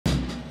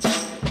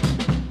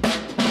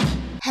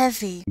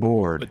heavy,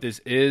 bored. But this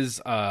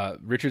is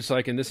Richard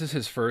Siken. This is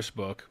his first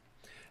book.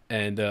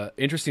 And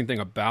interesting thing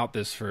about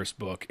this first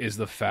book is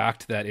the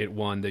fact that it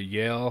won the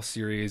Yale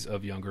Series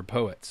of Younger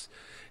Poets.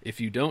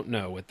 If you don't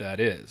know what that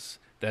is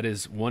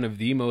one of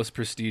the most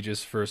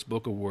prestigious first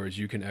book awards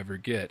you can ever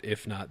get,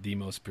 if not the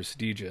most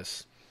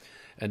prestigious.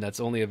 And that's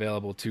only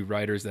available to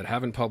writers that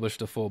haven't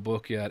published a full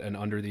book yet and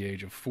under the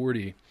age of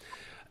 40.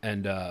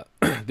 And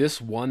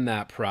this won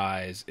that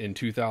prize in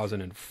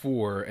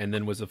 2004 and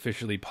then was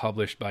officially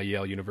published by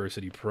Yale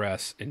University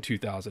Press in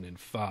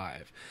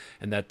 2005.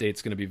 And that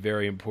date's going to be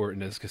very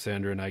important as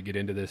Casandra and I get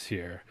into this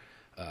here.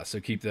 So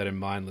keep that in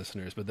mind,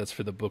 listeners. But that's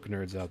for the book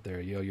nerds out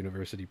there, Yale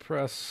University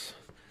Press.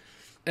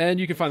 And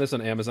you can find this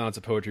on Amazon. It's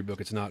a poetry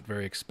book. It's not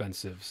very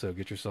expensive, so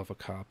get yourself a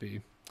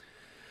copy.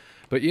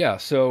 But yeah,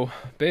 so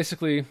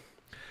basically,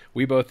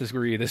 we both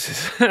agree this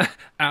is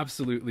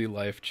absolutely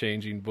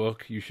life-changing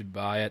book. You should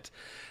buy it.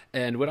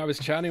 And what I was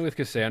chatting with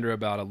Casandra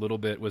about a little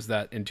bit was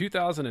that in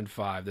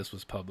 2005, this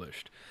was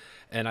published.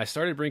 And I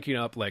started bringing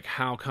up like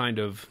how kind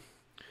of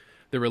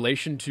the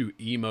relation to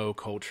emo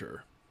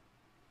culture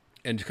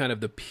and kind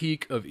of the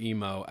peak of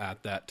emo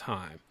at that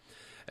time.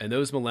 And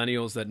those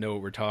millennials that know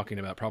what we're talking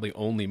about, probably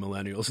only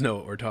millennials know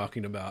what we're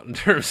talking about in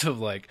terms of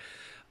like,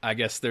 I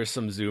guess there's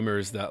some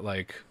Zoomers that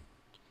like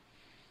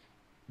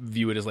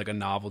view it as like a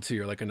novelty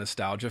or like a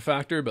nostalgia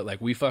factor, but like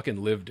we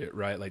fucking lived it,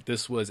 right? Like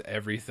this was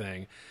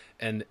everything.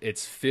 And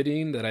it's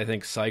fitting that I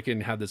think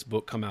Siken had this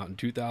book come out in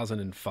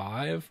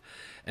 2005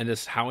 and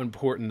just how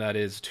important that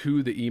is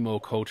to the emo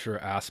culture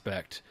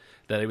aspect,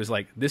 that it was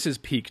like, this is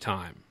peak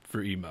time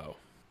for emo.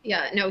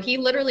 Yeah, no, he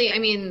literally, I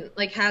mean,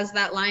 like has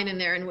that line in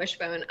there in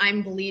Wishbone,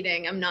 I'm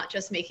bleeding, I'm not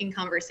just making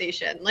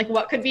conversation. Like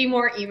what could be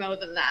more emo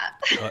than that?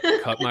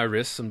 Cut my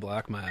wrists and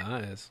black my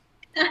eyes.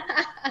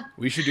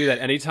 We should do that.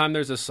 Anytime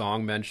there's a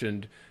song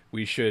mentioned,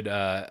 we should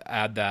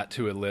add that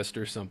to a list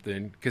or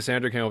something.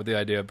 Casandra came up with the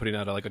idea of putting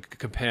out a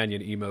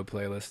companion emo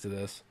playlist to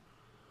this.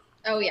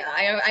 Oh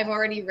yeah, I've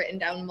already written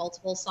down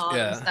multiple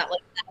songs that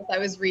like as I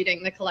was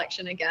reading the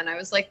collection again, I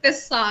was like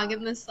this song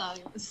and this song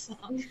and this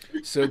song.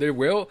 So there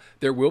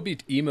will be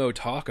emo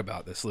talk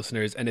about this,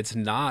 listeners, and it's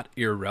not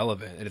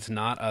irrelevant, and it's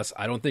not us.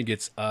 I don't think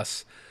it's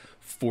us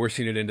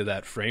forcing it into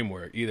that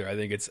framework either. I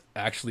think it's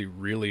actually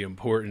really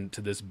important to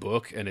this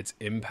book and its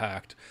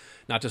impact,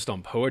 not just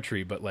on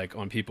poetry, but like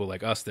on people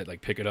like us that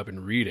like pick it up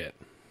and read it.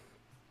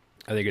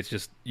 I think it's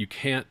just, you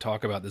can't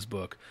talk about this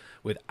book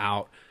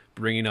without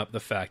bringing up the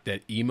fact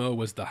that emo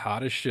was the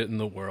hottest shit in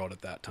the world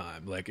at that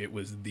time. Like it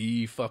was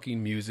the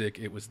fucking music.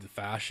 It was the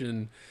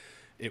fashion.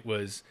 It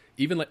was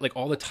even like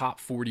all the top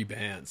 40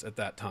 bands at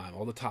that time,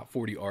 all the top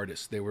 40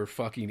 artists, they were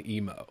fucking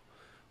emo.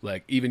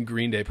 Like even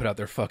Green Day put out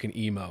their fucking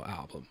emo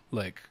album,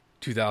 like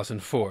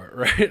 2004,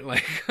 right?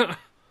 Like,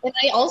 and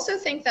I also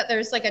think that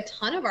there's like a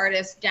ton of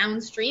artists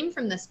downstream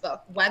from this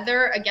book,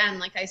 whether, again,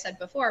 like I said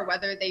before,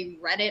 whether they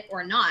read it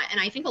or not. And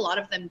I think a lot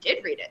of them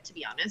did read it, to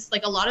be honest.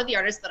 Like a lot of the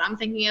artists that I'm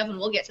thinking of, and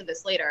we'll get to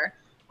this later,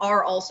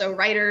 are also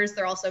writers.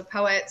 They're also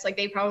poets. Like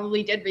they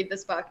probably did read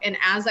this book. And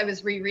as I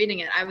was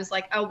rereading it, I was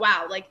like, oh,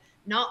 wow. Like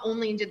not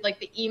only did like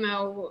the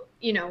emo,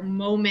 you know,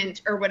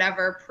 moment or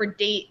whatever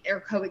predate or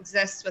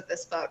coexist with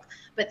this book,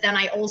 but then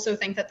I also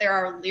think that there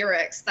are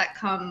lyrics that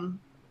come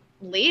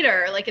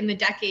later, like in the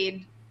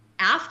decade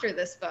after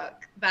this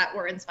book, that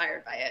were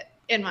inspired by it,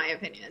 in my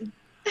opinion.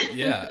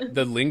 Yeah,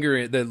 the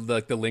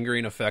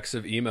lingering effects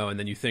of emo, and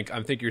then you're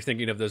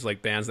thinking of those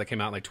like bands that came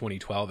out like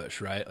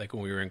 2012ish, right? Like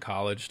when we were in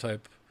college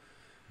type.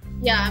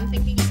 Yeah, I'm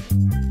thinking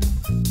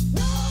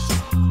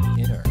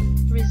inner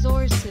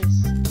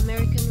resources,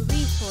 American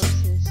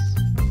resources.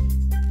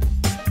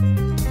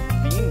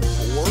 Being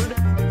bored?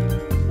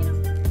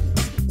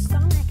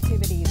 Some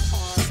activities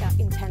are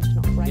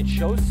intentional, right? It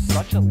shows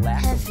such a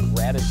lack of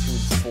gratitude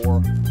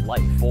for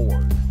life.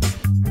 Bored.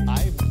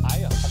 I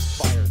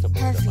aspire to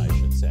boredom, I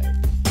should say.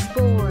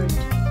 Bored.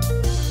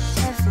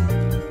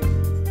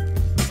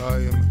 heavy, I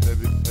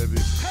am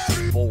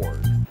heavy.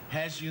 Bored.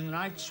 Has you the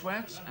night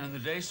sweats and the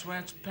day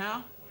sweats,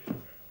 pal?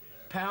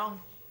 Pal,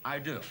 I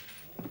do.